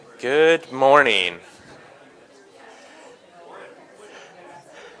Good morning.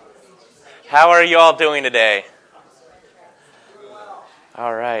 How are you all doing today?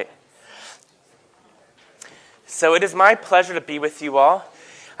 All right. So it is my pleasure to be with you all.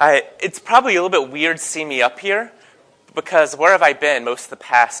 It's probably a little bit weird seeing me up here because where have I been most of the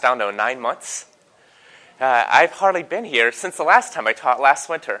past, 9 months? I've hardly been here since the last time I taught last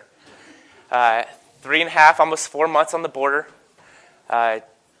winter. 3.5, almost 4 months on the border.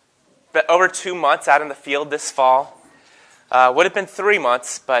 But over 2 months out in the field this fall. Would have been 3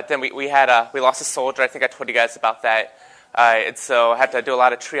 months, but then we lost a soldier. I think I told you guys about that. And so I had to do a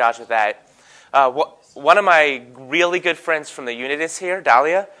lot of triage with that. One of my really good friends from the unit is here,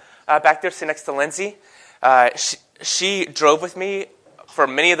 Dahlia, back there sitting next to Lindsay. She drove with me for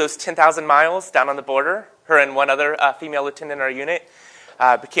many of those 10,000 miles down on the border. Her and one other female lieutenant in our unit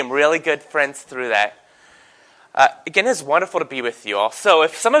became really good friends through that. Again, it's wonderful to be with you all. So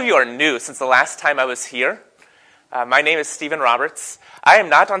if some of you are new since the last time I was here, my name is Stephen Roberts. I am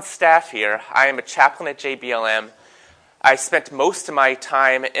not on staff here. I am a chaplain at JBLM. I spent most of my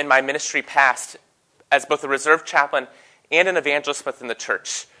time in my ministry past as both a reserve chaplain and an evangelist within the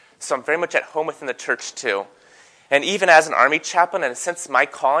church. So I'm very much at home within the church too. And even as an Army chaplain, in a sense, my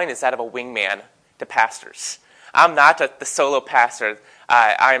calling is that of a wingman to pastors. I'm not the solo pastor.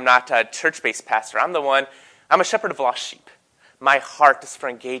 I am not a church-based pastor. I'm a shepherd of lost sheep. My heart is for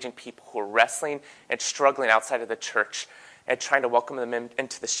engaging people who are wrestling and struggling outside of the church and trying to welcome them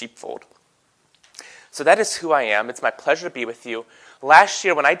into the sheepfold. So that is who I am. It's my pleasure to be with you. Last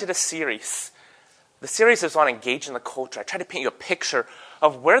year when I did a series, the series was on engaging the culture. I tried to paint you a picture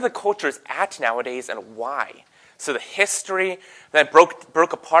of where the culture is at nowadays and why. So the history that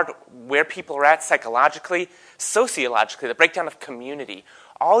broke apart where people are at psychologically, sociologically, the breakdown of community,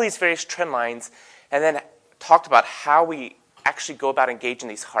 all these various trend lines, and then talked about how we actually go about engaging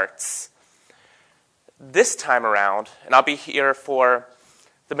these hearts. This time around, and I'll be here for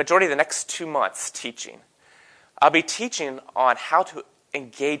the majority of the next 2 months teaching, I'll be teaching on how to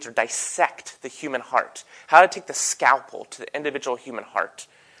engage or dissect the human heart, how to take the scalpel to the individual human heart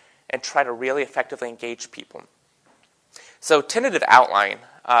and try to really effectively engage people. So tentative outline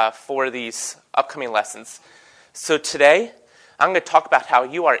for these upcoming lessons. So today, I'm going to talk about how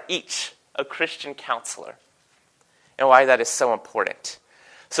you are each a Christian counselor and why that is so important.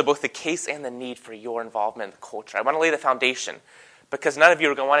 So both the case and the need for your involvement in the culture. I want to lay the foundation because none of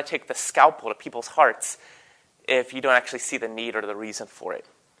you are going to want to take the scalpel to people's hearts if you don't actually see the need or the reason for it.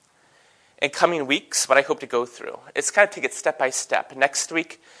 In coming weeks, what I hope to go through is kind of take it step by step. Next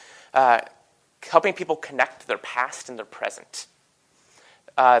week, helping people connect to their past and their present.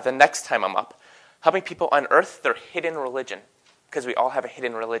 The next time I'm up, helping people unearth their hidden religion, because we all have a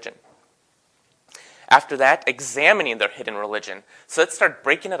hidden religion. After that, examining their hidden religion. So let's start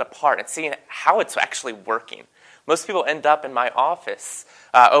breaking it apart and seeing how it's actually working. Most people end up in my office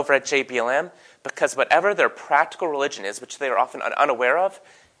over at JBLM because whatever their practical religion is, which they are often unaware of,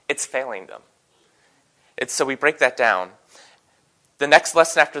 it's failing them. So we break that down. The next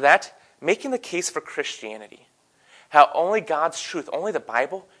lesson after that, making the case for Christianity. How only God's truth, only the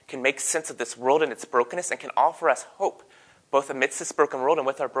Bible, can make sense of this world and its brokenness and can offer us hope, both amidst this broken world and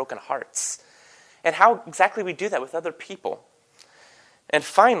with our broken hearts. And how exactly we do that with other people. And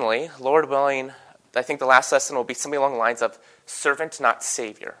finally, Lord willing, I think the last lesson will be something along the lines of servant, not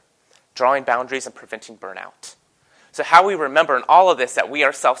savior, drawing boundaries and preventing burnout. So how we remember in all of this that we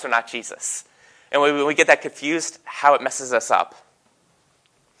ourselves are not Jesus. And when we get that confused, how it messes us up.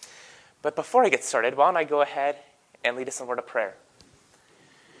 But before I get started, why don't I go ahead and lead us in a word of prayer.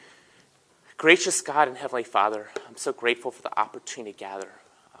 Gracious God and Heavenly Father, I'm so grateful for the opportunity to gather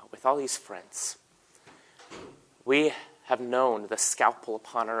with all these friends. We have known the scalpel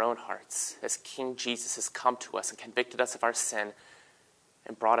upon our own hearts as King Jesus has come to us and convicted us of our sin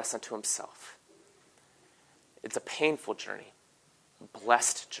and brought us unto himself. It's a painful journey, a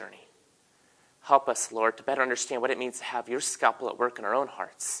blessed journey. Help us, Lord, to better understand what it means to have your scalpel at work in our own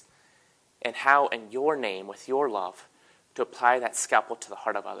hearts and how, in your name, with your love, to apply that scalpel to the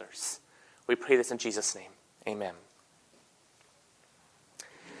heart of others. We pray this in Jesus' name. Amen.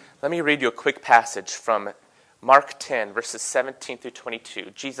 Let me read you a quick passage from Mark 10, verses 17 through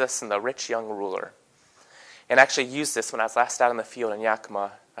 22, Jesus and the rich young ruler. And I actually used this when I was last out in the field in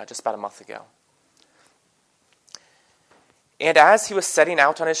Yakima just about a month ago. And as he was setting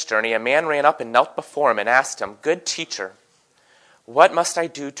out on his journey, a man ran up and knelt before him and asked him, "Good teacher, what must I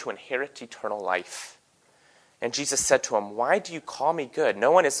do to inherit eternal life?" And Jesus said to him, "Why do you call me good?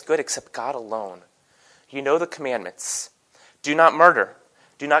 No one is good except God alone. You know the commandments. Do not murder.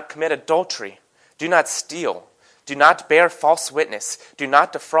 Do not commit adultery. Do not steal. Do not bear false witness. Do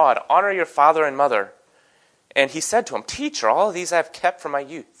not defraud. Honor your father and mother. And he said to him, Teacher, all of these I have kept from my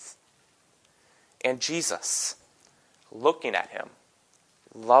youth. And Jesus, looking at him,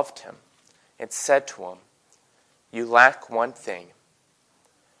 loved him, and said to him, You lack one thing.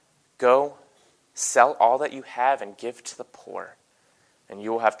 Go, sell all that you have and give to the poor, and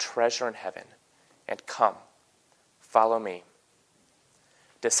you will have treasure in heaven. And come, follow me.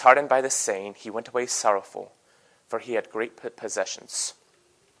 Disheartened by this saying, he went away sorrowful, for he had great possessions.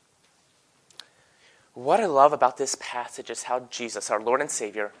 What I love about this passage is how Jesus, our Lord and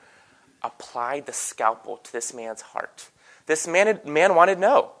Savior, applied the scalpel to this man's heart. This man wanted to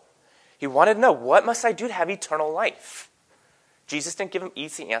know. He wanted to know, what must I do to have eternal life? Jesus didn't give him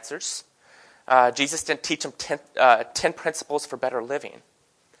easy answers. Jesus didn't teach him 10 principles for better living.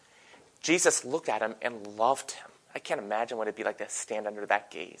 Jesus looked at him and loved him. I can't imagine what it'd be like to stand under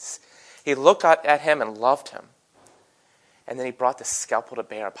that gaze. He looked at him and loved him. And then he brought the scalpel to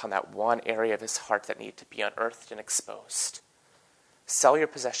bear upon that one area of his heart that needed to be unearthed and exposed. Sell your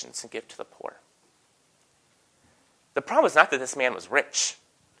possessions and give to the poor. The problem is not that this man was rich.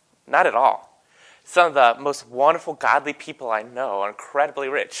 Not at all. Some of the most wonderful, godly people I know are incredibly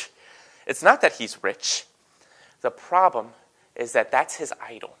rich. It's not that he's rich. The problem is that that's his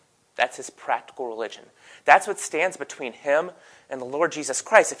idol. That's his practical religion. That's what stands between him and the Lord Jesus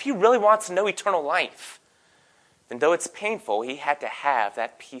Christ. If he really wants to know eternal life, then though it's painful, he had to have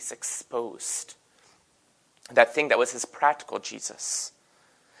that piece exposed. That thing that was his practical Jesus.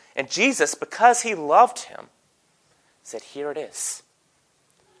 And Jesus, because he loved him, said, here it is.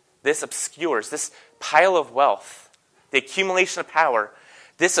 This obscures, this pile of wealth, the accumulation of power,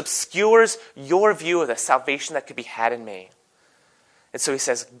 this obscures your view of the salvation that could be had in me. And so he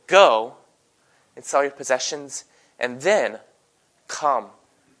says, go and sell your possessions, and then come,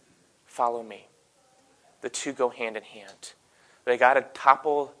 follow me. The two go hand in hand. They got to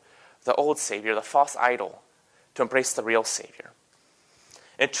topple the old Savior, the false idol, to embrace the real Savior.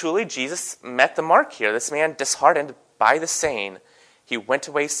 And truly, Jesus met the mark here. This man, disheartened by the saying, he went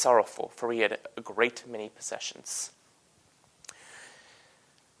away sorrowful, for he had a great many possessions.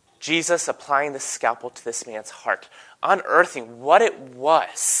 Jesus applying the scalpel to this man's heart, unearthing what it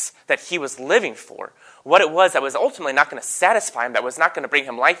was that he was living for, what it was that was ultimately not going to satisfy him, that was not going to bring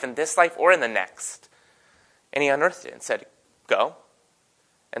him life in this life or in the next. And he unearthed it and said, go,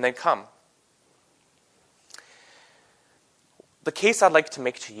 and then come. The case I'd like to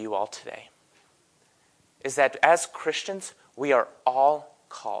make to you all today is that as Christians, we are all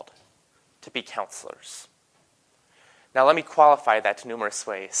called to be counselors. Now, let me qualify that in numerous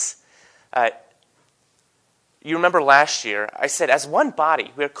ways. You remember last year, I said, as one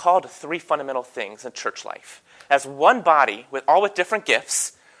body, we are called to 3 fundamental things in church life. As one body, with different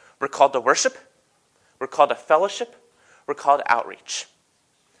gifts, we're called to worship, we're called to fellowship, we're called to outreach.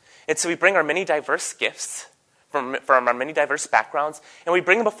 And so we bring our many diverse gifts from our many diverse backgrounds, and we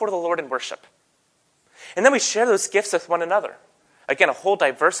bring them before the Lord in worship. And then we share those gifts with one another. Again, a whole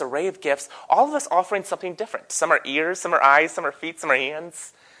diverse array of gifts, all of us offering something different. Some are ears, some are eyes, some are feet, some are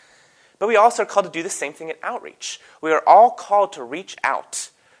hands. But we also are called to do the same thing in outreach. We are all called to reach out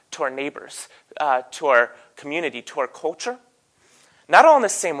to our neighbors, to our community, to our culture. Not all in the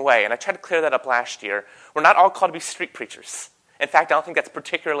same way, and I tried to clear that up last year. We're not all called to be street preachers. In fact, I don't think that's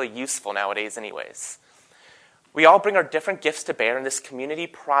particularly useful nowadays anyways. We all bring our different gifts to bear in this community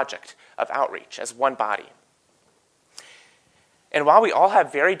project of outreach as one body. And while we all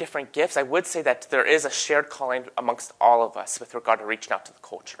have very different gifts, I would say that there is a shared calling amongst all of us with regard to reaching out to the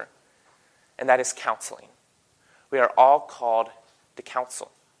culture, and that is counseling. We are all called to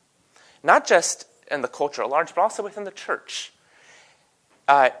counsel, not just in the culture at large, but also within the church.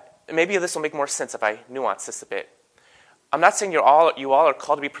 Maybe this will make more sense if I nuance this a bit. I'm not saying you all are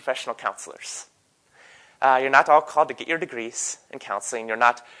called to be professional counselors. You're not all called to get your degrees in counseling. You're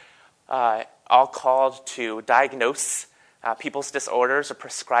not all called to diagnose people's disorders or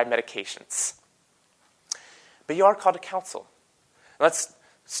prescribe medications. But you are called to counsel. Let's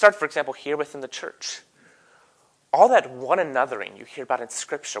start, for example, here within the church. All that one anothering you hear about in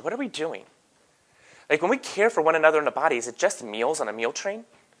Scripture, what are we doing? Like when we care for one another in the body, is it just meals on a meal train?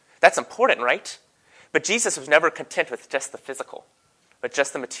 That's important, right? But Jesus was never content with just the physical, but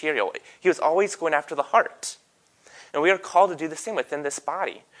just the material. He was always going after the heart. And we are called to do the same within this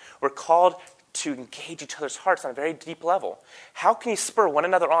body. We're called to engage each other's hearts on a very deep level. How can you spur one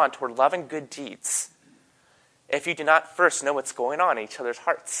another on toward love and good deeds if you do not first know what's going on in each other's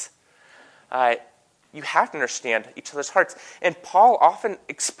hearts? You have to understand each other's hearts. And Paul often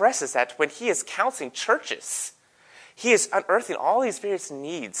expresses that when he is counseling churches. He is unearthing all these various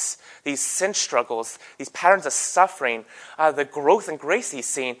needs, these sin struggles, these patterns of suffering, the growth and grace he's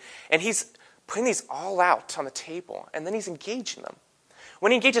seeing, and he's putting these all out on the table, and then he's engaging them.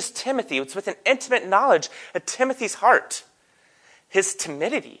 When he engages Timothy, it's with an intimate knowledge of Timothy's heart, his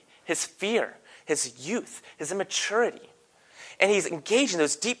timidity, his fear, his youth, his immaturity. And he's engaging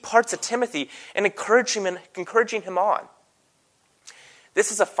those deep parts of Timothy and encouraging him on. This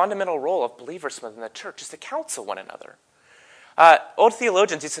is a fundamental role of believers within the church, is to counsel one another. Old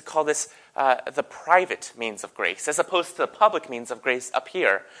theologians used to call this the private means of grace, as opposed to the public means of grace up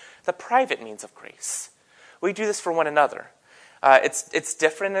here, the private means of grace. We do this for one another. It's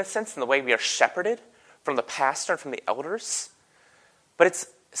different in a sense in the way we are shepherded from the pastor and from the elders, but it's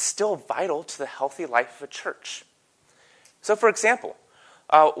still vital to the healthy life of a church. So, for example,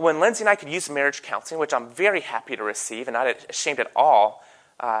 when Lindsay and I could use marriage counseling, which I'm very happy to receive and not ashamed at all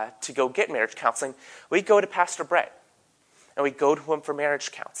to go get marriage counseling, we go to Pastor Brett, and we go to him for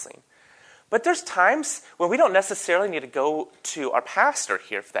marriage counseling. But there's times when we don't necessarily need to go to our pastor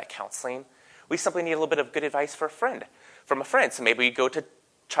here for that counseling. We simply need a little bit of good advice from a friend. So maybe we go to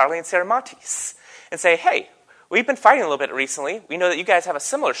Charlie and Sarah Montes and say, hey, we've been fighting a little bit recently. We know that you guys have a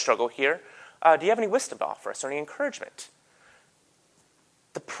similar struggle here. Do you have any wisdom to offer us or any encouragement?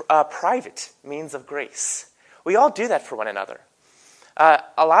 The private means of grace. We all do that for one another.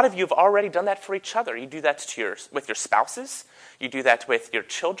 A lot of you have already done that for each other. You do that with your spouses. You do that with your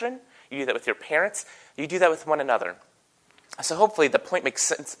children. You do that with your parents. You do that with one another. So hopefully the point makes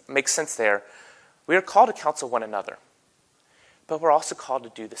sense there. We are called to counsel one another. But we're also called to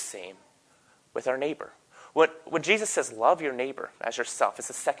do the same with our neighbor. When Jesus says, love your neighbor as yourself, it's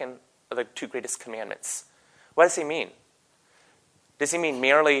the second of the two greatest commandments. What does he mean? Does he mean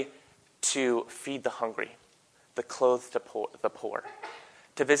merely to feed the hungry, to clothe the poor,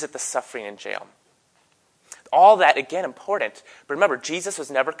 to visit the suffering in jail? All that, again, important. But remember, Jesus was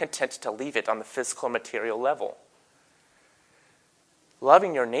never content to leave it on the physical and material level.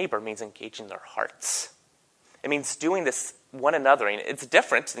 Loving your neighbor means engaging their hearts. It means doing this one another. And it's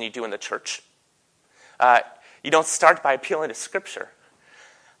different than you do in the church. You don't start by appealing to Scripture.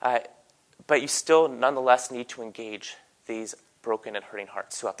 But you still, nonetheless, need to engage these broken and hurting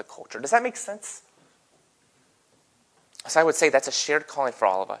hearts throughout the culture. Does that make sense? So I would say that's a shared calling for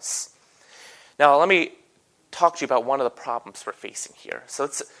all of us. Now, let me talk to you about one of the problems we're facing here. So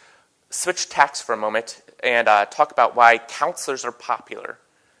let's switch tacks for a moment and talk about why counselors are popular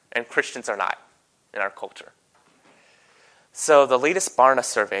and Christians are not in our culture. So the latest Barna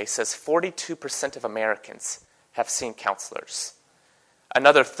survey says 42% of Americans have seen counselors.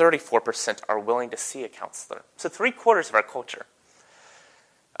 Another 34% are willing to see a counselor. So 3/4 of our culture.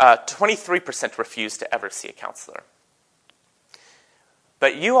 23% refuse to ever see a counselor.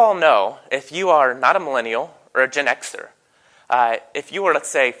 But you all know, if you are not a millennial or a Gen Xer, if you were, let's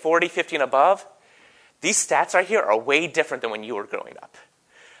say, 40, 50, and above, these stats right here are way different than when you were growing up.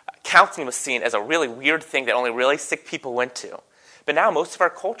 Counseling was seen as a really weird thing that only really sick people went to. But now most of our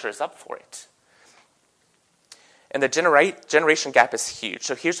culture is up for it. And the generation gap is huge.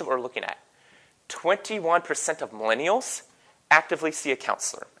 So here's what we're looking at. 21% of millennials actively see a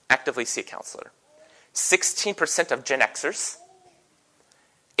counselor. 16% of Gen Xers.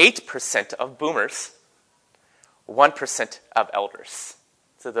 8% of boomers. 1% of elders.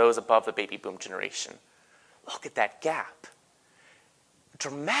 So those above the baby boom generation. Look at that gap.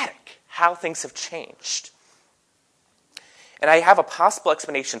 Dramatic how things have changed. And I have a possible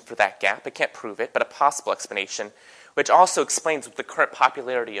explanation for that gap. I can't prove it, but a possible explanation, which also explains the current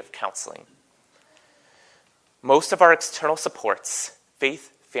popularity of counseling. Most of our external supports,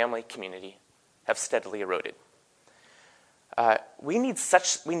 faith, family, community, have steadily eroded. We need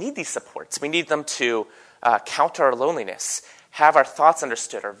these supports. We need them to counter our loneliness, have our thoughts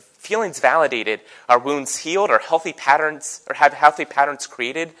understood, our feelings validated, our wounds healed, our healthy patterns, or have healthy patterns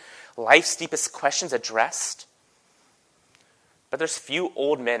created, life's deepest questions addressed. But there's few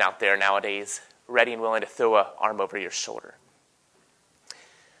old men out there nowadays ready and willing to throw an arm over your shoulder.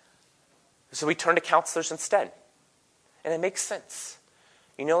 So we turn to counselors instead. And it makes sense.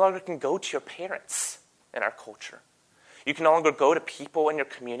 You no longer can go to your parents in our culture. You can no longer go to people in your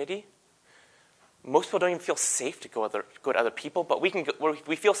community. Most people don't even feel safe to go to other people, but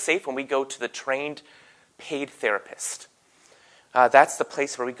we feel safe when we go to the trained, paid therapist. That's the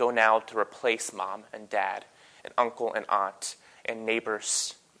place where we go now to replace mom and dad and uncle and aunt and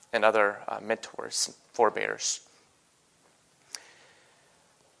neighbors and other mentors and forebears.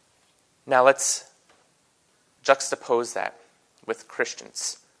 Now let's juxtapose that with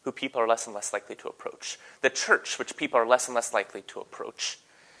Christians, who people are less and less likely to approach. The church, which people are less and less likely to approach.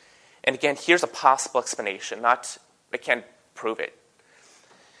 And again, here's a possible explanation, not They can't prove it.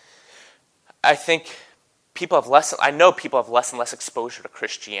 I think I know people have less and less exposure to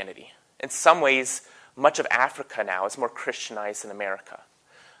Christianity. In some ways, much of Africa now is more Christianized than America.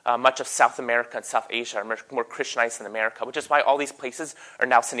 Much of South America and South Asia are more Christianized than America, which is why all these places are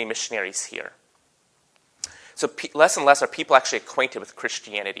now sending missionaries here. So less and less are people actually acquainted with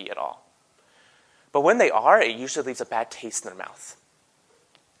Christianity at all. But when they are, it usually leaves a bad taste in their mouth.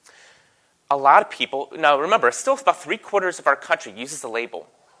 A lot of people, now remember, still about 3/4 of our country uses the label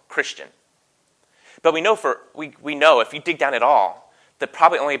Christian. But we know if you dig down at all, that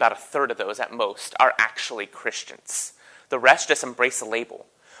probably only about 1/3 of those at most are actually Christians. The rest just embrace the label.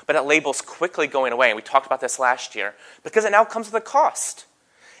 But that label's quickly going away, and we talked about this last year, because it now comes with a cost.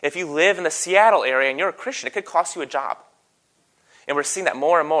 If you live in the Seattle area and you're a Christian, it could cost you a job. And we're seeing that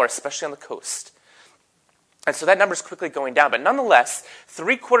more and more, especially on the coast. And so that number's quickly going down. But nonetheless,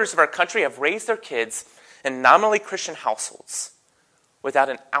 3/4 of our country have raised their kids in nominally Christian households without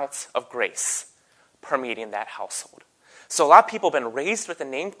an ounce of grace permeating that household. So a lot of people have been raised with the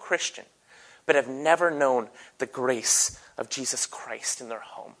name Christian, but have never known the grace of Jesus Christ in their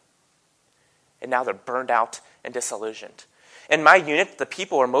home. And now they're burned out and disillusioned. In my unit, the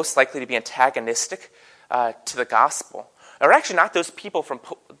people who are most likely to be antagonistic to the gospel are actually not those people from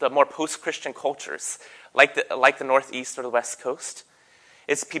the more post-Christian cultures, like the Northeast or the West Coast.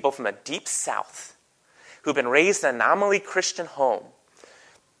 It's people from the Deep South who've been raised in a nominally Christian home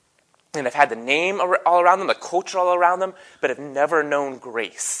and have had the name all around them, the culture all around them, but have never known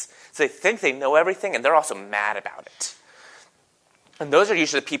grace. So they think they know everything, and they're also mad about it. And those are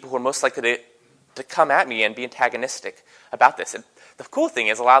usually the people who are most likely to come at me and be antagonistic about this. And the cool thing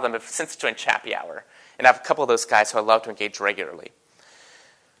is a lot of them have since joined Chappy Hour, and I have a couple of those guys who I love to engage regularly.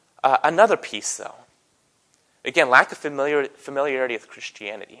 Another piece, though, again, lack of familiarity with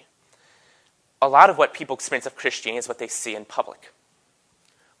Christianity. A lot of what people experience of Christianity is what they see in public,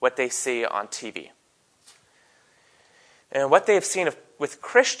 what they see on TV. And what they have seen with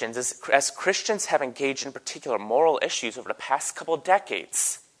Christians is, as Christians have engaged in particular moral issues over the past couple of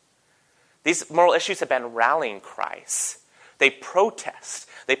decades, these moral issues have been rallying cries. They protest.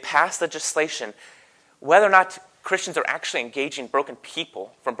 They pass legislation. Whether or not Christians are actually engaging broken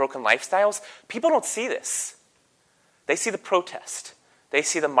people from broken lifestyles, people don't see this. They see the protest. They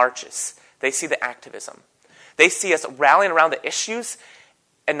see the marches. They see the activism. They see us rallying around the issues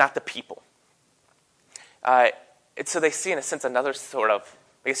and not the people. And so they see, in a sense, another sort of,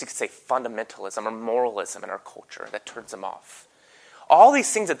 I guess you could say, fundamentalism or moralism in our culture that turns them off. All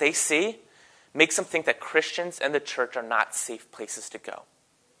these things that they see makes them think that Christians and the church are not safe places to go.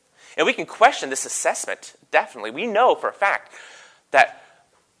 And we can question this assessment, definitely. We know for a fact that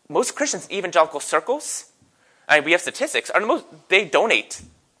most Christians in evangelical circles, we have statistics, they donate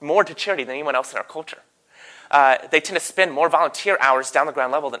more to charity than anyone else in our culture. They tend to spend more volunteer hours down the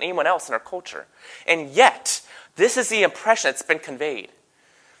ground level than anyone else in our culture. And yet, this is the impression that's been conveyed.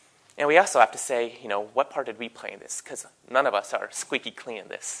 And we also have to say, what part did we play in this? Because none of us are squeaky clean in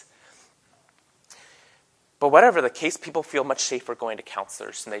this. But whatever the case, people feel much safer going to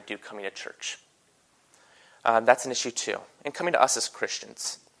counselors than they do coming to church. That's an issue too. And coming to us as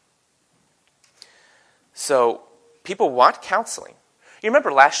Christians. So people want counseling. You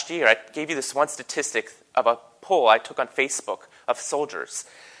remember last year, I gave you this one statistic of a poll I took on Facebook of soldiers.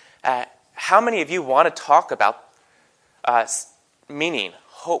 How many of you want to talk about meaning,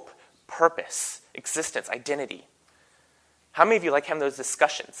 hope, purpose, existence, identity? How many of you like having those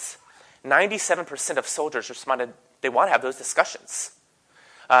discussions? 97% of soldiers responded they want to have those discussions.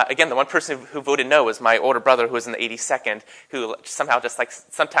 Again, the one person who voted no was my older brother, who was in the 82nd, who somehow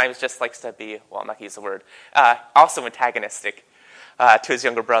sometimes likes to be, well, I'm not going to use the word, also antagonistic to his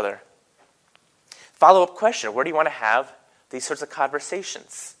younger brother. Follow-up question, where do you want to have these sorts of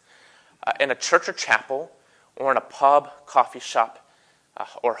conversations? In a church or chapel, or in a pub, coffee shop,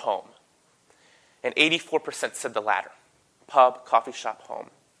 or home? And 84% said the latter, pub, coffee shop,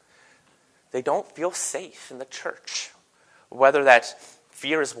 home. They don't feel safe in the church. Whether that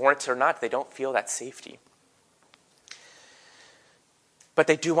fear is warranted or not, they don't feel that safety. But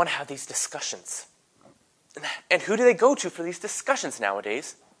they do want to have these discussions. And who do they go to for these discussions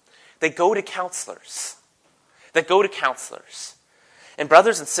nowadays? They go to counselors. And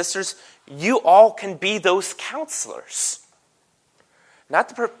brothers and sisters, you all can be those counselors. Not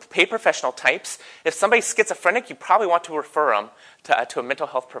the paid professional types. If somebody's schizophrenic, you probably want to refer them to a mental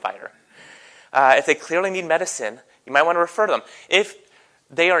health provider. If they clearly need medicine, you might want to refer them. If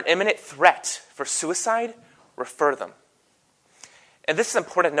they are an imminent threat for suicide, refer them. And this is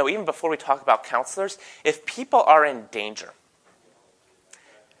important to know, even before we talk about counselors, if people are in danger,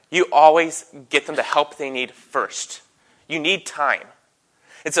 You always get them the help they need first. You need time.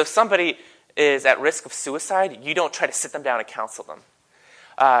 And so if somebody is at risk of suicide, you don't try to sit them down and counsel them.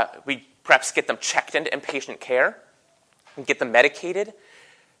 We perhaps get them checked into inpatient care and get them medicated.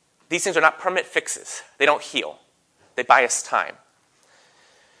 These things are not permanent fixes. They don't heal. They buy us time.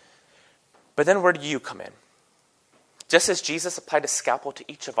 But then where do you come in? Just as Jesus applied the scalpel to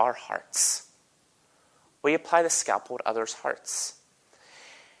each of our hearts, we apply the scalpel to others' hearts.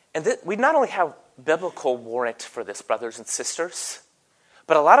 And we not only have biblical warrant for this, brothers and sisters,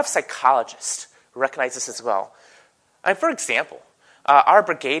 but a lot of psychologists recognize this as well. For example, our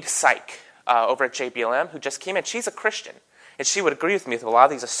brigade psych over at JBLM, who just came in, she's a Christian, and she would agree with me with a lot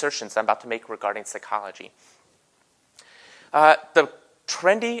of these assertions I'm about to make regarding psychology. The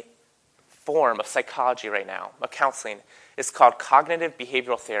trendy form of psychology right now, of counseling, is called cognitive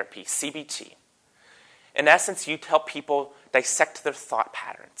behavioral therapy, CBT. In essence, you help people dissect their thought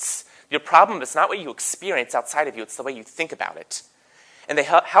patterns. Your problem is not what you experience outside of you, it's the way you think about it. And they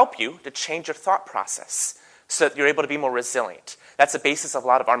help you to change your thought process so that you're able to be more resilient. That's the basis of a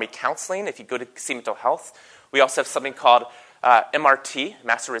lot of Army counseling. If you go to see mental health, we also have something called MRT,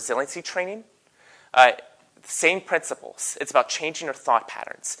 Master Resiliency Training. Same principles. It's about changing your thought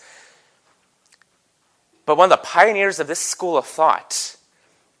patterns. But one of the pioneers of this school of thought,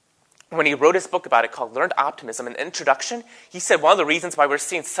 when he wrote his book about it called Learned Optimism, in the introduction, he said one of the reasons why we're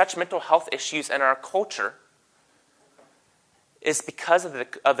seeing such mental health issues in our culture is because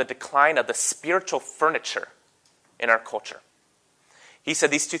of the decline of the spiritual furniture in our culture. He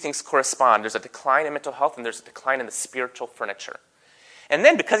said these two things correspond. There's a decline in mental health and there's a decline in the spiritual furniture. And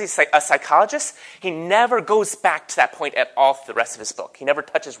then because he's a psychologist, he never goes back to that point at all through the rest of his book. He never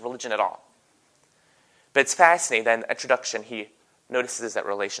touches religion at all. But it's fascinating that in the introduction he notices that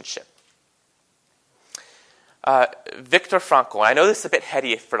relationship. Viktor Frankl, I know this is a bit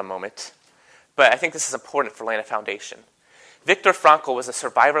heady for the moment, but I think this is important for laying a foundation. Viktor Frankl was a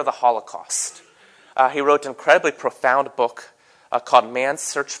survivor of the Holocaust. He wrote an incredibly profound book called Man's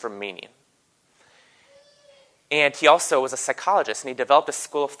Search for Meaning. And he also was a psychologist, and he developed a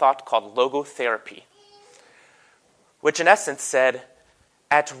school of thought called logotherapy, which in essence said,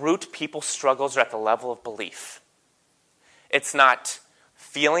 at root, people's struggles are at the level of belief. It's not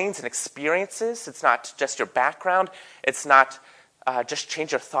feelings and experiences. It's not just your background. It's not just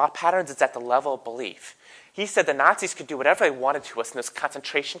change your thought patterns. It's at the level of belief. He said the Nazis could do whatever they wanted to us in those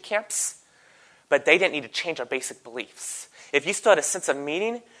concentration camps, but they didn't need to change our basic beliefs. If you still had a sense of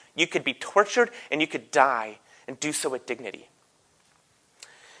meaning, you could be tortured and you could die and do so with dignity.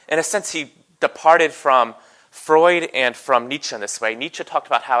 In a sense, he departed from Freud and from Nietzsche in this way. Nietzsche talked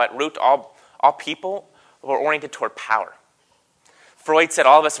about how at root all people were oriented toward power. Freud said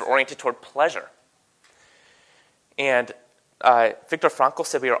all of us are oriented toward pleasure. And Viktor Frankl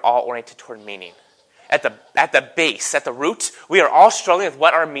said we are all oriented toward meaning. At the base, at the root, we are all struggling with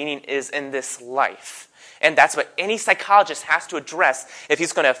what our meaning is in this life. And that's what any psychologist has to address if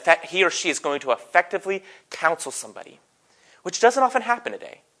he or she is going to effectively counsel somebody, which doesn't often happen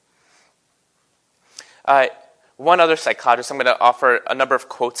today. One other psychologist, I'm going to offer a number of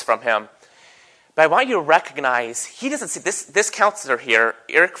quotes from him. But I want you to recognize, he doesn't see, this counselor here,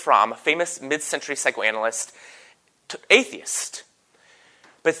 Erich Fromm, a famous mid-century psychoanalyst, atheist.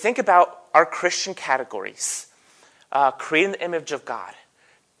 But think about our Christian categories. Created in the image of God,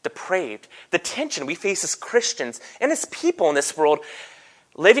 depraved, the tension we face as Christians and as people in this world,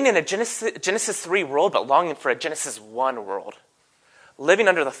 living in a Genesis 3 world but longing for a Genesis 1 world. Living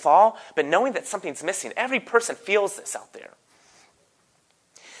under the fall, but knowing that something's missing. Every person feels this out there.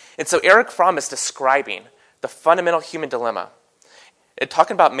 And so Erich Fromm is describing the fundamental human dilemma. And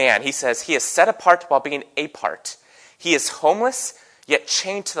talking about man, he says, he is set apart while being apart. He is homeless, yet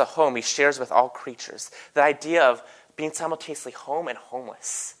chained to the home he shares with all creatures. The idea of being simultaneously home and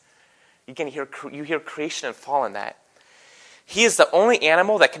homeless. You hear creation and fall in that. He is the only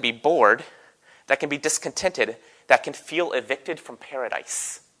animal that can be bored, that can be discontented, that can feel evicted from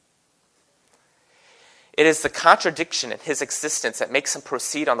paradise. It is the contradiction in his existence that makes him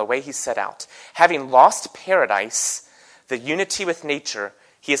proceed on the way he set out. Having lost paradise, the unity with nature,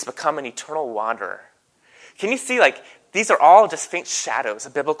 he has become an eternal wanderer. Can you see, these are all just faint shadows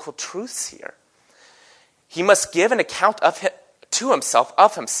of biblical truths here. He must give an account to himself,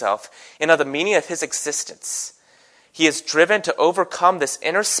 and of the meaning of his existence. He is driven to overcome this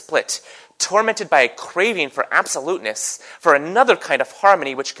inner split, tormented by a craving for absoluteness, for another kind of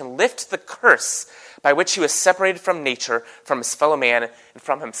harmony which can lift the curse by which he was separated from nature, from his fellow man, and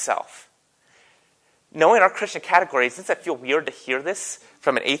from himself. Knowing our Christian categories, does it feel weird to hear this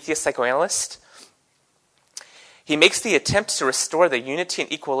from an atheist psychoanalyst? He makes the attempt to restore the unity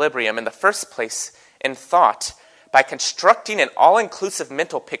and equilibrium in the first place in thought by constructing an all-inclusive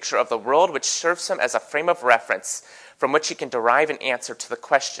mental picture of the world which serves him as a frame of reference from which he can derive an answer to the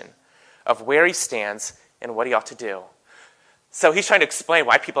question of where he stands and what he ought to do. So he's trying to explain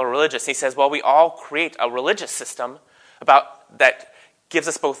why people are religious. He says, well, we all create a religious system that gives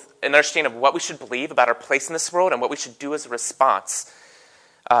us both an understanding of what we should believe about our place in this world and what we should do as a response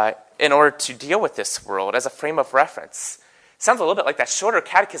in order to deal with this world as a frame of reference. Sounds a little bit like that shorter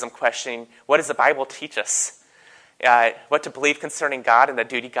catechism question, what does the Bible teach us? What to believe concerning God and the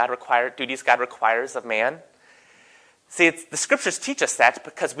duties God requires of man. See, the scriptures teach us that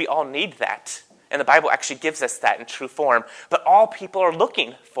because we all need that. And the Bible actually gives us that in true form. But all people are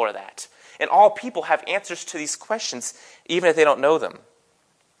looking for that. And all people have answers to these questions, even if they don't know them.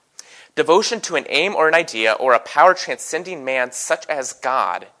 Devotion to an aim or an idea or a power transcending man such as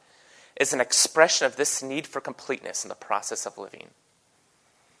God is an expression of this need for completeness in the process of living.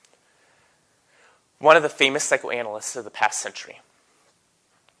 One of the famous psychoanalysts of the past century.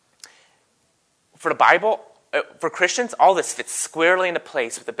 For the Bible, for Christians, all this fits squarely into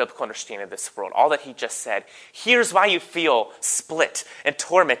place with the biblical understanding of this world. All that he just said. Here's why you feel split and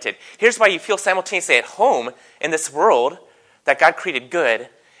tormented. Here's why you feel simultaneously at home in this world that God created good,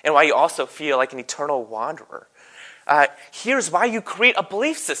 and why you also feel like an eternal wanderer. Here's why you create a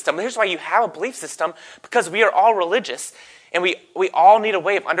belief system. Here's why you have a belief system, because we are all religious, and we all need a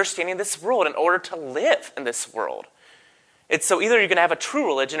way of understanding this world in order to live in this world. It's so either you're going to have a true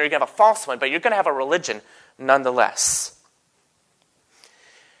religion or you're going to have a false one, but you're going to have a religion nonetheless.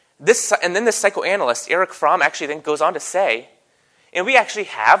 And then this psychoanalyst, Erich Fromm, actually then goes on to say, and we actually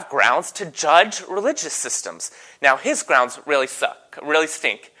have grounds to judge religious systems. Now, his grounds really suck, really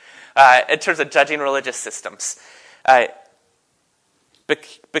stink, in terms of judging religious systems.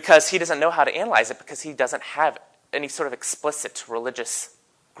 Because he doesn't know how to analyze it, because he doesn't have any sort of explicit religious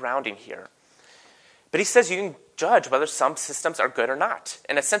grounding here. But he says you can judge whether some systems are good or not,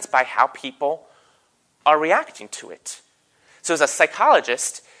 in a sense by how people are reacting to it. So as a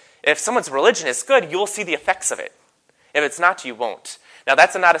psychologist, if someone's religion is good, you will see the effects of it. If it's not, you won't. Now,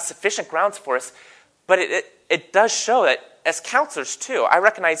 that's not a sufficient grounds for us, but it does show that as counselors, too, I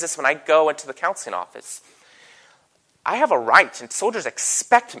recognize this when I go into the counseling office. I have a right, and soldiers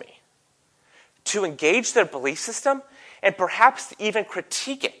expect me, to engage their belief system and perhaps even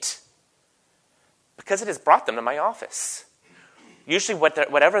critique it, because it has brought them to my office. Usually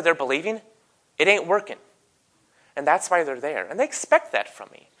whatever they're believing, it ain't working. And that's why they're there. And they expect that from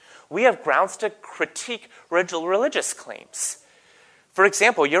me. We have grounds to critique religious claims. For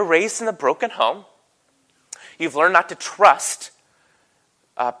example, you're raised in a broken home. You've learned not to trust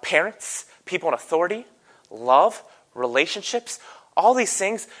parents, people in authority, love, relationships, all these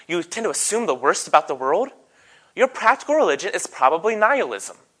things. You tend to assume the worst about the world. Your practical religion is probably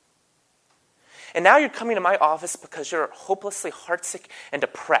nihilism. And now you're coming to my office because you're hopelessly heartsick and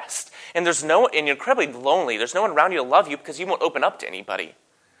depressed. And you're incredibly lonely. There's no one around you to love you because you won't open up to anybody.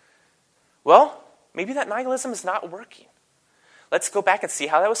 Well, maybe that nihilism is not working. Let's go back and see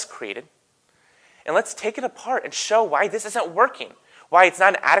how that was created. And let's take it apart and show why this isn't working. Why it's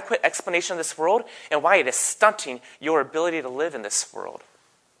not an adequate explanation of this world, and why it is stunting your ability to live in this world.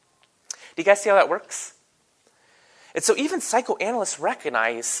 Do you guys see how that works? And so even psychoanalysts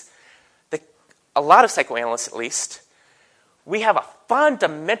recognize, a lot of psychoanalysts at least, we have a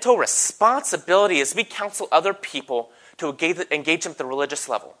fundamental responsibility as we counsel other people to engage them at the religious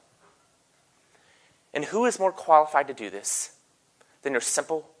level. And who is more qualified to do this than your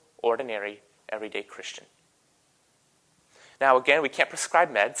simple, ordinary, everyday Christian? Now, again, we can't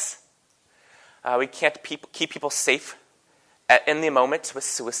prescribe meds. We can't keep people safe in the moment with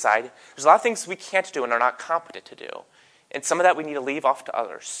suicide. There's a lot of things we can't do and are not competent to do. And some of that we need to leave off to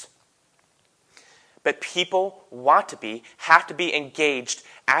others. But people have to be engaged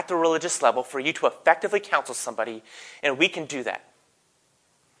at the religious level for you to effectively counsel somebody, and we can do that.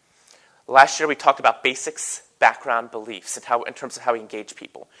 Last year we talked about basics, background, beliefs, and in terms of how we engage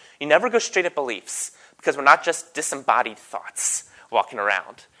people. You never go straight at beliefs, because we're not just disembodied thoughts walking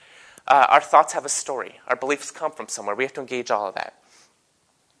around. Our thoughts have a story. Our beliefs come from somewhere. We have to engage all of that.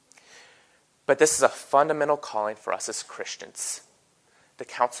 But this is a fundamental calling for us as Christians, to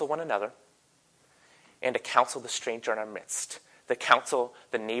counsel one another, and to counsel the stranger in our midst, to counsel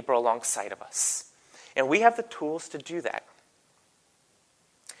the neighbor alongside of us. And we have the tools to do that.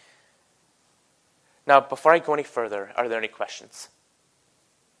 Now, before I go any further, are there any questions?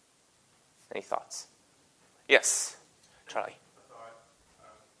 Any thoughts? Yes, Charlie. A thought.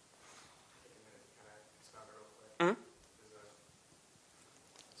 Take a minute to kind of expound it real quick. Mm-hmm.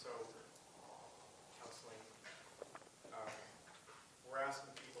 So, counseling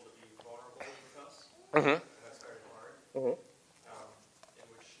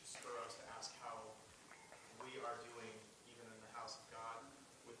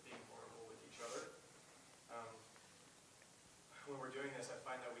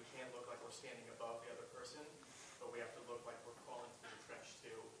standing above the other person, but we have to look like we're crawling through the trench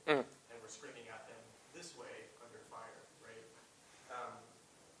too, Mm. and we're screaming at them this way under fire, right?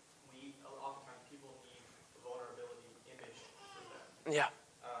 Oftentimes people need the vulnerability image for them. Yeah.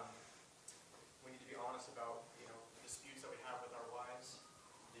 We need to be honest about, disputes that we have with our wives,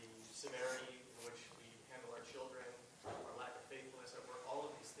 the severity in which we handle our children, our lack of faithfulness at work, all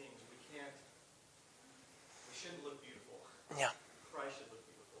of these things. We shouldn't look beautiful. Yeah. Christ should look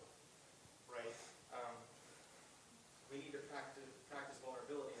beautiful, right? We need to practice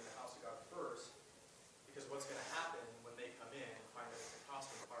vulnerability in the house of God first, because what's going to happen when they come in and find out it's a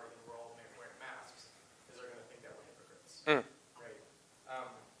costume party and we're all wearing masks is they're going to think that we're hypocrites, right?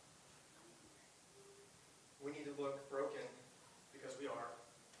 We need to look broken because we are,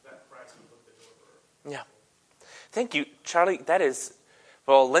 that Christ would look the deliverer. Yeah. Thank you, Charlie. That is,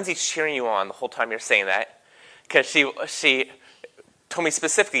 well, Lindsay's cheering you on the whole time you're saying that, because she told me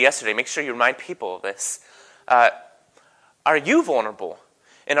specifically yesterday, make sure you remind people of this. Are you vulnerable?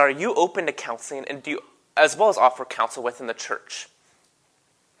 And are you open to counseling? And do you, as well as offer counsel within the church?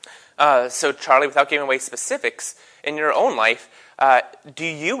 So Charlie, without giving away specifics, in your own life, do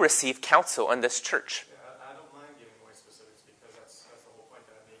you receive counsel in this church? I don't mind giving away specifics because that's the whole point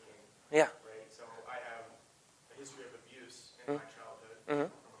that I'm making. Yeah. Right? So I have a history of abuse in my childhood Mm-hmm.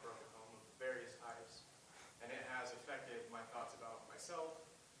 from a broken home of various types. And it has affected my thoughts about myself,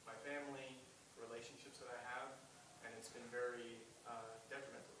 my family, relationships that I have. And it's been very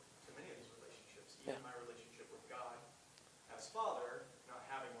detrimental to many of these relationships. Even my relationship with God as Father, not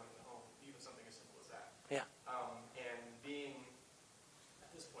having one in the home, even something as simple as that. Yeah. And being, at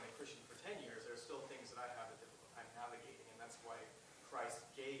this point, a Christian for 10 years, there's still things that I have a difficult time navigating, and that's why Christ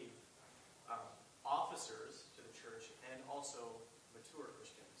gave officers to the church and also mature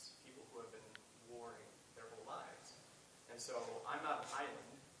Christians, people who have been warring their whole lives. And so I'm not an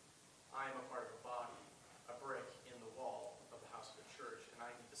island. I'm a part of a body, a brick in the wall of the house of the church, and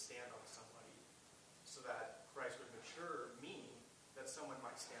I need to stand on somebody so that Christ would mature me, that someone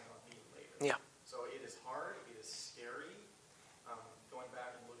might stand on me later. Yeah. So it is hard, it is scary, going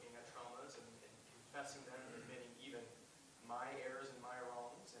back and looking at traumas and confessing them and admitting even my errors and my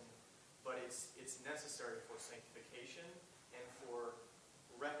wrongs, but it's necessary for sanctification and for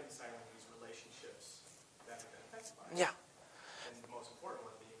reconciling these relationships that have been affected by it. Yeah. And the most important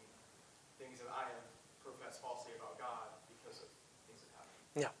one being things that I have professed falsely about God because of things that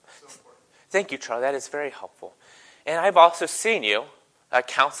happened. Yeah. So important. Thank you, Charlie. That is very helpful. And I've also seen you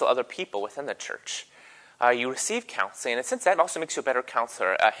counsel other people within the church. You receive counseling, and since that also makes you a better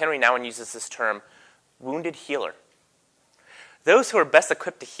counselor, Henry Nouwen uses this term, wounded healer. Those who are best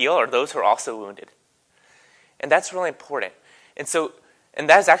equipped to heal are those who are also wounded. And that's really important. And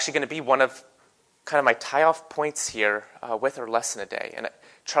that is actually going to be one of kind of my tie-off points here with our lesson today. And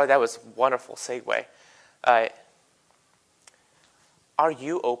Charlie, that was a wonderful segue. Are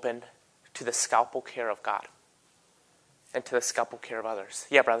you open to the scalpel care of God and to the scalpel care of others?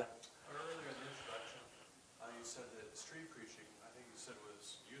 Yeah, brother. Earlier in the introduction, you said that street preaching, I think you said,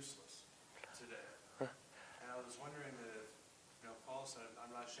 was useless today. And I was wondering that if, Paul said, I'm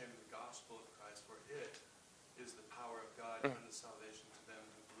not ashamed of the gospel of Christ, for it is the power of God and the salvation to them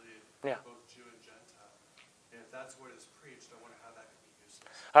who believe, both Jew and Gentile. And if that's what is preached, I wonder how that could be useless.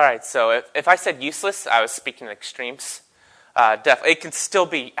 All right, so if I said useless, I was speaking in extremes. Definitely, it can still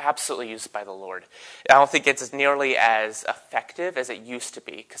be absolutely used by the Lord. I don't think it's nearly as effective as it used to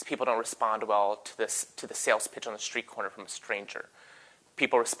be because people don't respond well to the sales pitch on the street corner from a stranger.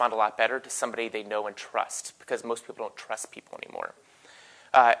 People respond a lot better to somebody they know and trust because most people don't trust people anymore.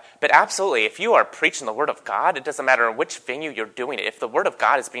 But absolutely, if you are preaching the Word of God, it doesn't matter in which venue you're doing it. If the Word of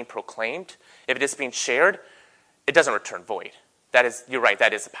God is being proclaimed, if it is being shared, it doesn't return void. You're right,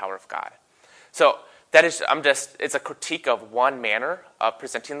 that is the power of God. So it's a critique of one manner of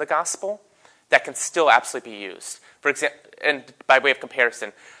presenting the gospel that can still absolutely be used. For example, and by way of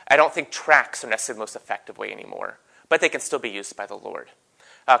comparison, I don't think tracts are necessarily the most effective way anymore, but they can still be used by the Lord.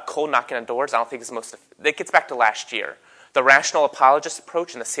 Cold knocking on doors, I don't think is it gets back to last year. The rational apologist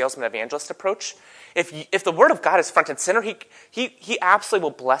approach and the salesman evangelist approach, if the word of God is front and center, he absolutely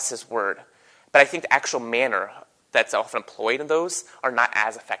will bless his word. But I think the actual manner that's often employed in those are not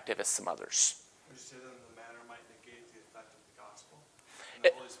as effective as some others. Would you say that the manner might negate the effect of the gospel and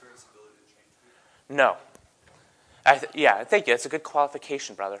the Holy Spirit's ability to change people? No. Thank you. That's a good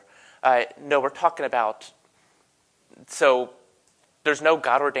qualification, brother. No, we're talking about, so there's no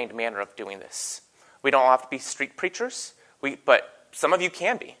God-ordained manner of doing this. We don't have to be street preachers, but some of you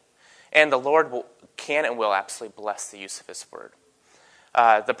can be. And the Lord can and will absolutely bless the use of his word.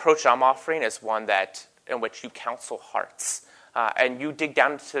 The approach I'm offering is one in which you counsel hearts. and you dig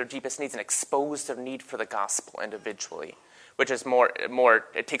down into their deepest needs and expose their need for the gospel individually, which is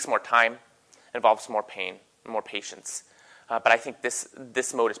it takes more time, involves more pain, more patience. But I think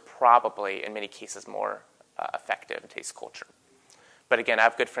this mode is probably, in many cases, more effective in today's culture. But again, I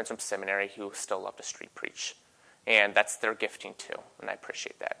have good friends from seminary who still love to street preach, and that's their gifting too, and I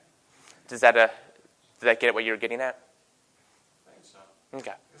appreciate that. Did that get at what you were getting at? I think so.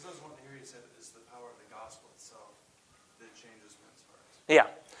 Okay. Because that was one thing you said is the power of the gospel itself that changes men's hearts. Yeah.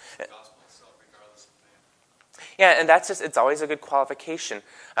 It's the gospel itself, regardless of man. Yeah, and it's always a good qualification.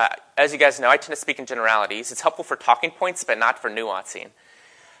 As you guys know, I tend to speak in generalities. It's helpful for talking points, but not for nuancing.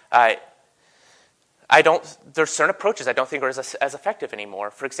 There's certain approaches I don't think are as effective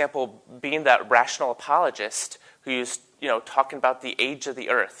anymore. For example, being that rational apologist who's talking about the age of the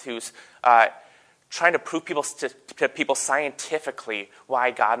earth, who's trying to prove to people scientifically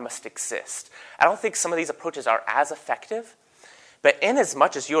why God must exist. I don't think some of these approaches are as effective, but in as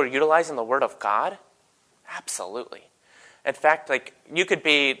much as you are utilizing the Word of God, absolutely. In fact, you could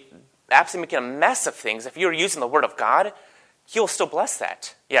be absolutely making a mess of things. If you're using the Word of God, He will still bless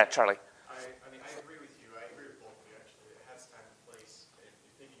that. Yeah, Charlie. I agree with you. I agree with both of you, actually. It has time and place. If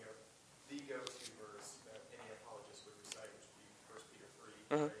you're thinking of the go-to verse that any apologist would recite, which would be 1 Peter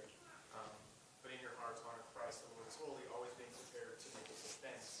 3, right? But in your hearts, honor Christ, the Lord is holy, always being prepared to make a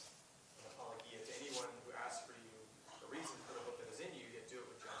defense, an apologia to anyone who asks for you the reason for the hope that is in you, yet do it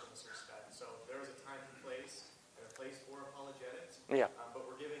with gentleness and respect. So there is a time and place for apologetics. Yeah. But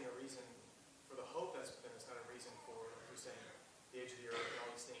we're giving a reason for the hope that's within us, not a reason for, like you're saying, the age of the earth and all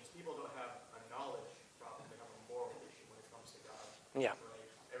these things. People don't have a knowledge problem. They have a moral issue when it comes to God. Yeah.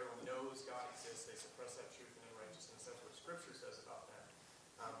 Right? Everyone knows God exists. They suppress that truth and unrighteousness. That's what Scripture says about that.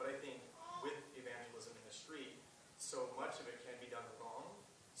 But I think with evangelism in the street, so much of it can be done wrong.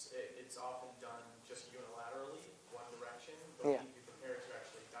 It's often done just unilaterally, one direction. But we need to be prepared to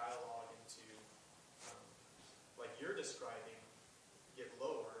actually dialogue into, like you're describing, get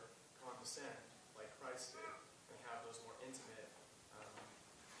lower, condescend, like Christ did, and have those more intimate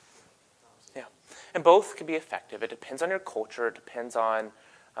conversations. Yeah, and both can be effective. It depends on your culture. It depends on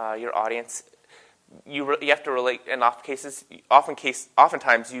your audience. You have to relate. In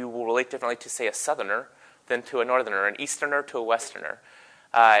oftentimes you will relate differently to, say, a Southerner than to a Northerner, an Easterner to a Westerner.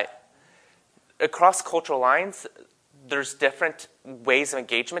 Across cultural lines, there's different ways of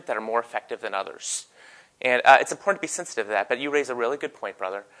engagement that are more effective than others. And it's important to be sensitive to that, but you raise a really good point,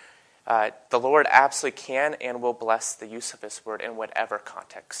 brother. The Lord absolutely can and will bless the use of His Word in whatever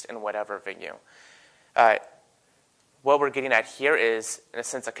context, in whatever venue. What we're getting at here is, in a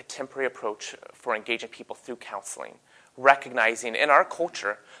sense, a contemporary approach for engaging people through counseling, recognizing in our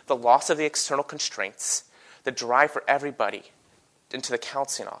culture the loss of the external constraints, the drive for everybody into the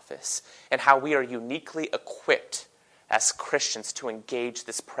counseling office, and how we are uniquely equipped as Christians to engage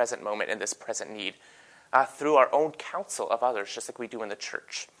this present moment and this present need through our own counsel of others, just like we do in the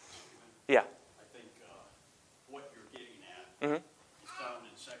church. Yeah. I think what you're getting at is found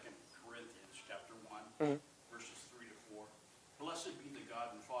in 2 Corinthians chapter 1, verses 3 to 4. Blessed be the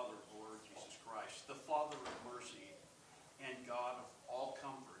God and Father of the Lord Jesus Christ, the Father of mercy and God of all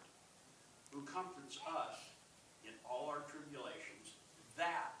comfort, who comforts us in all our tribulations,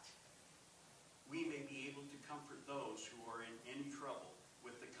 that we may be able to comfort those who are in any trouble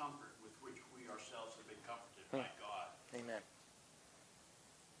with the comfort with which we ourselves have been comforted by God. Amen.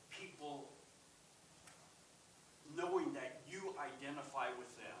 People knowing that you identify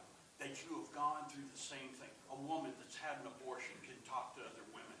with them, that you have gone through the same thing. A woman that's had an abortion can talk to other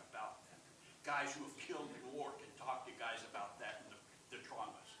women about that. Guys who have killed in war can talk to guys about that and the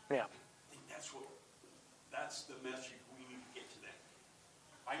traumas. Yeah. I think that's the message we need to get to them.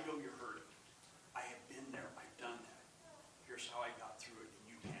 I know you're hurting. I have been there. I've done that. Here's how I got through it, and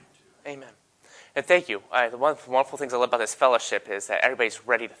you can too. Amen. And thank you. One of the wonderful things I love about this fellowship is that everybody's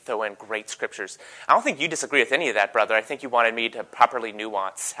ready to throw in great scriptures. I don't think you disagree with any of that, brother. I think you wanted me to properly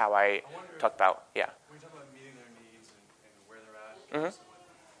nuance how I talked about, When you talk about meeting their needs and where they're at, are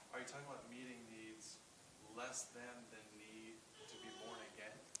you talking about meeting needs less than the need to be born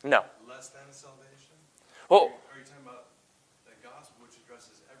again? No. Less than salvation? Well, Are you talking about the gospel, which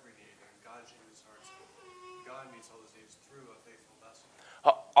addresses every need, and God changes hearts? God meets all those needs through a faithful vessel.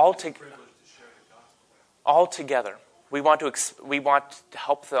 altogether, To share the gospel. altogether, we want to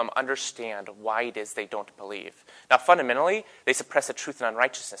help them understand why it is they don't believe. Now, fundamentally, they suppress the truth and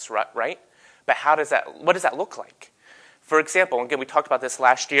unrighteousness, right? But what does that look like? For example, again, we talked about this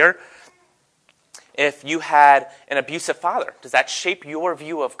last year. If you had an abusive father, does that shape your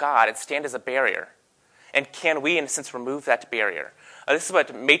view of God and stand as a barrier? And can we, in a sense, remove that barrier? This is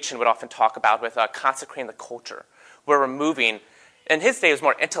what Machen would often talk about with consecrating the culture. we're removing. In his day, it was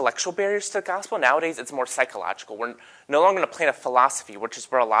more intellectual barriers to the gospel. Nowadays, it's more psychological. We're no longer in a plane of philosophy, which is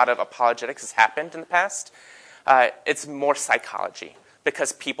where a lot of apologetics has happened in the past. It's more psychology,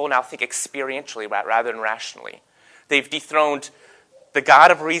 because people now think experientially rather than rationally. They've dethroned the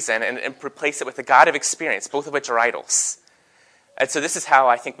God of reason and replaced it with the God of experience, both of which are idols. And so this is how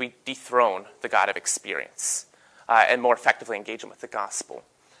I think we dethrone the God of experience and more effectively engage them with the gospel.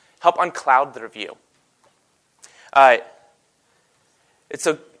 Help uncloud their view. And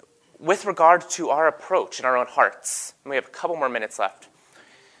so with regard to our approach in our own hearts, and we have a couple more minutes left,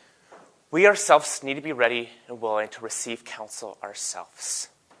 we ourselves need to be ready and willing to receive counsel ourselves.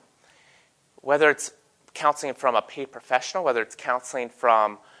 Whether it's counseling from a paid professional, whether it's counseling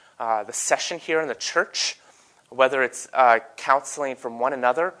from the session here in the church, whether it's counseling from one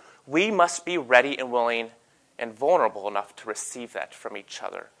another, we must be ready and willing and vulnerable enough to receive that from each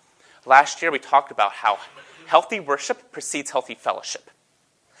other. Last year we talked about how healthy worship precedes healthy fellowship.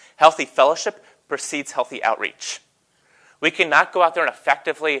 Healthy fellowship precedes healthy outreach. We cannot go out there and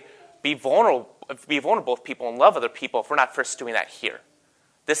effectively be vulnerable with people and love other people if we're not first doing that here.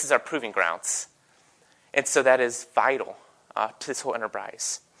 This is our proving grounds. And so that is vital to this whole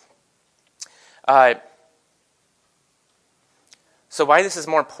enterprise. So why this is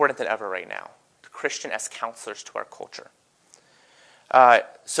more important than ever right now, the Christian as counselors to our culture.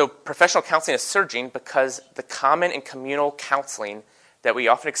 So professional counseling is surging because the common and communal counseling that we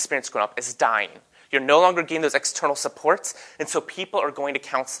often experience growing up is dying. You're no longer getting those external supports, and so people are going to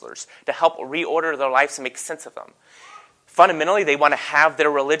counselors to help reorder their lives and make sense of them. Fundamentally, they want to have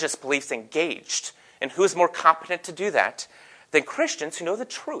their religious beliefs engaged. And who is more competent to do that than Christians who know the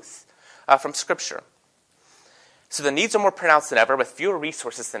truth from Scripture? So the needs are more pronounced than ever, with fewer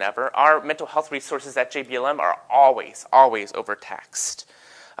resources than ever. Our mental health resources at JBLM are always overtaxed.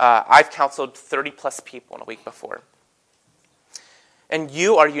 I've counseled 30-plus people in a week before. And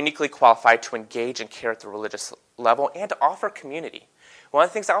you are uniquely qualified to engage and care at the religious level and to offer community. One of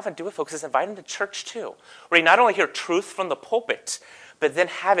the things I often do with folks is invite them to church too, where you not only hear truth from the pulpit, but then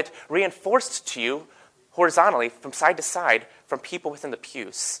have it reinforced to you horizontally from side to side from people within the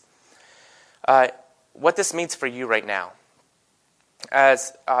pews. What this means for you right now,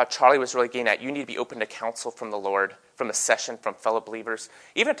 as Charlie was really getting at, you need to be open to counsel from the Lord, from the session, from fellow believers,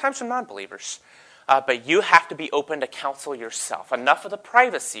 even at times from non-believers. But you have to be open to counsel yourself. Enough of the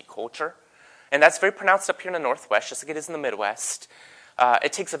privacy culture, and that's very pronounced up here in the Northwest, just like it is in the Midwest.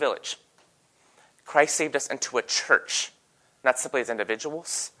 It takes a village. Christ saved us into a church, not simply as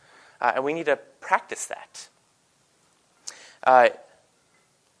individuals, and we need to practice that.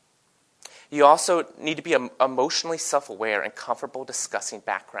 You also need to be emotionally self-aware and comfortable discussing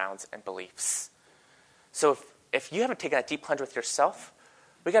backgrounds and beliefs. So if you haven't taken that deep plunge with yourself,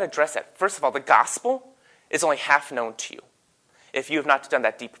 we got to address that. First of all, the gospel is only half known to you if you have not done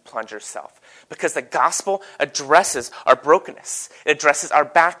that deep plunge yourself. Because the gospel addresses our brokenness. It addresses our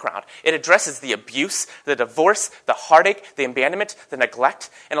background. It addresses the abuse, the divorce, the heartache, the abandonment, the neglect.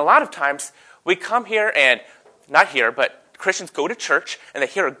 And a lot of times, we come here and, not here, but Christians go to church and they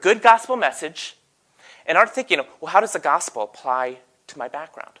hear a good gospel message and aren't thinking, well, how does the gospel apply to my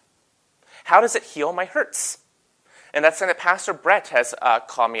background? How does it heal my hurts? And that's something that Pastor Brett has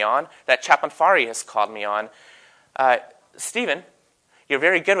called me on, that Chaplain Fari has called me on. Stephen, you're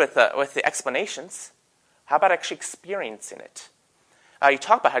very good with the explanations. How about actually experiencing it? You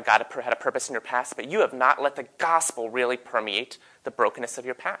talk about how God had a purpose in your past, but you have not let the gospel really permeate the brokenness of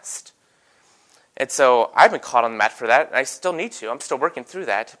your past. And so I've been called on the mat for that, and I still need to. I'm still working through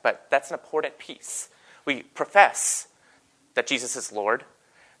that, but that's an important piece. We profess that Jesus is Lord,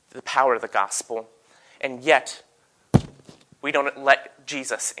 the power of the gospel, and yet we don't let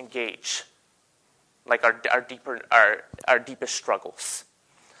Jesus engage like our deepest struggles.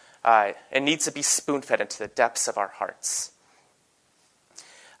 It needs to be spoon-fed into the depths of our hearts.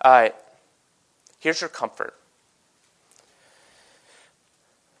 Here's your comfort.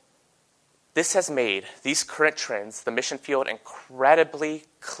 This has made these current trends, the mission field, incredibly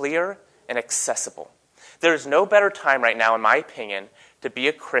clear and accessible. There is no better time right now, in my opinion, to be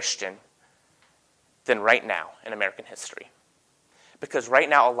a Christian than right now in American history. Because right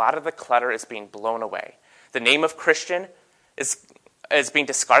now, a lot of the clutter is being blown away. The name of Christian is being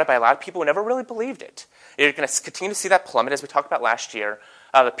discarded by a lot of people who never really believed it. You're going to continue to see that plummet, as we talked about last year,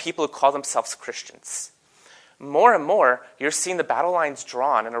 the people who call themselves Christians. More and more, you're seeing the battle lines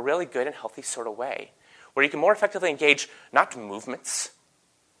drawn in a really good and healthy sort of way, where you can more effectively engage not movements,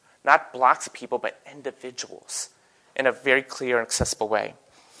 not blocks of people, but individuals in a very clear and accessible way.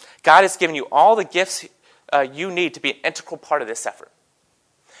 God has given you all the gifts you need to be an integral part of this effort.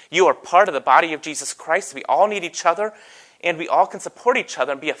 You are part of the body of Jesus Christ. We all need each other, and we all can support each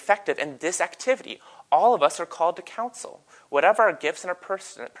other and be effective in this activity. All of us are called to counsel, whatever our gifts and our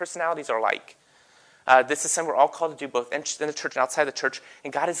personalities are like. This is something we're all called to do both in the church and outside the church,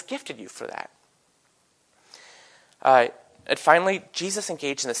 and God has gifted you for that. And finally, Jesus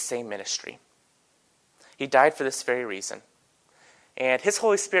engaged in the same ministry. He died for this very reason. And his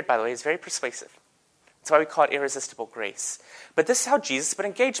Holy Spirit, by the way, is very persuasive. That's why we call it irresistible grace. But this is how Jesus would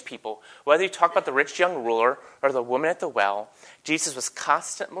engage people. Whether you talk about the rich young ruler or the woman at the well, Jesus was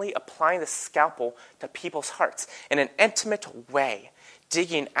constantly applying the scalpel to people's hearts in an intimate way,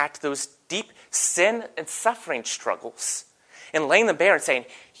 digging at those deep sin and suffering struggles and laying them bare and saying,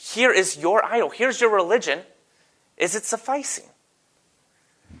 here is your idol, here's your religion. Is it sufficing?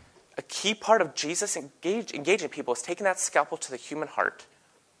 A key part of Jesus engaging people is taking that scalpel to the human heart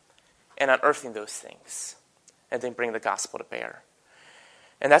and unearthing those things, and then bring the gospel to bear.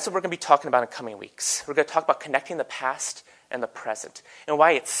 And that's what we're going to be talking about in coming weeks. We're going to talk about connecting the past and the present, and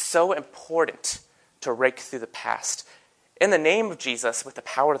why it's so important to rake through the past in the name of Jesus with the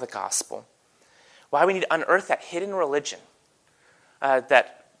power of the gospel. Why we need to unearth that hidden religion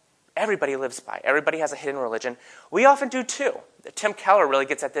that everybody lives by. Everybody has a hidden religion. We often do too. Tim Keller really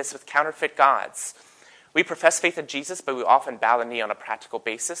gets at this with counterfeit gods. We profess faith in Jesus, but we often bow the knee on a practical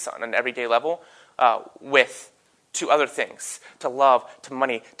basis, on an everyday level, to other things, to love, to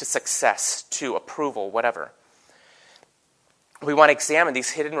money, to success, to approval, whatever. We want to examine these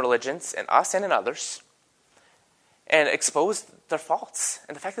hidden religions in us and in others and expose their faults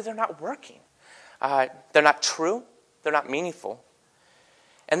and the fact that they're not working. They're not true. They're not meaningful.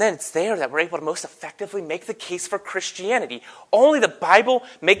 And then it's there that we're able to most effectively make the case for Christianity. Only the Bible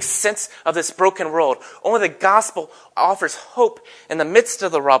makes sense of this broken world. Only the gospel offers hope in the midst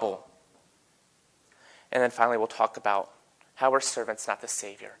of the rubble. And then finally we'll talk about how we're servants, not the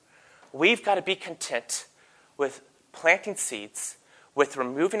Savior. We've got to be content with planting seeds, with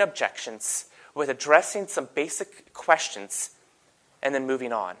removing objections, with addressing some basic questions, and then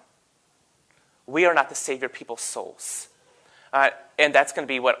moving on. We are not the Savior of people's souls. And that's going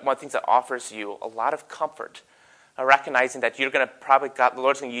to be one of the things that offers you a lot of comfort, recognizing that you're going to the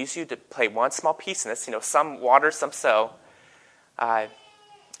Lord's going to use you to play one small piece in this, some water, some sow,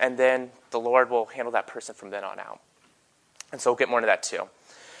 and then the Lord will handle that person from then on out. And so we'll get more into that too.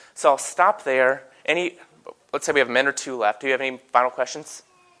 So I'll stop there. Let's say we have a minute or two left. Do you have any final questions?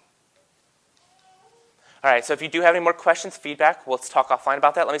 All right, so if you do have any more questions, feedback, let's talk offline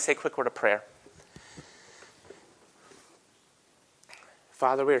about that. Let me say a quick word of prayer.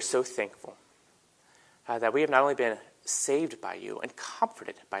 Father, we are so thankful that we have not only been saved by you and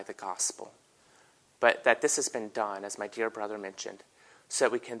comforted by the gospel, but that this has been done, as my dear brother mentioned, so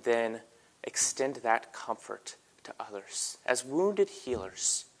that we can then extend that comfort to others as wounded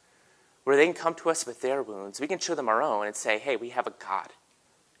healers, where they can come to us with their wounds. We can show them our own and say, hey, we have a God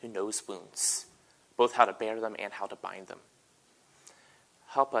who knows wounds, both how to bear them and how to bind them.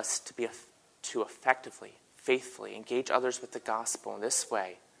 Help us to effectively, faithfully engage others with the gospel in this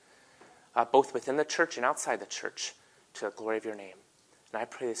way, both within the church and outside the church, to the glory of your name. And I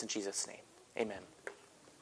pray this in Jesus' name. Amen.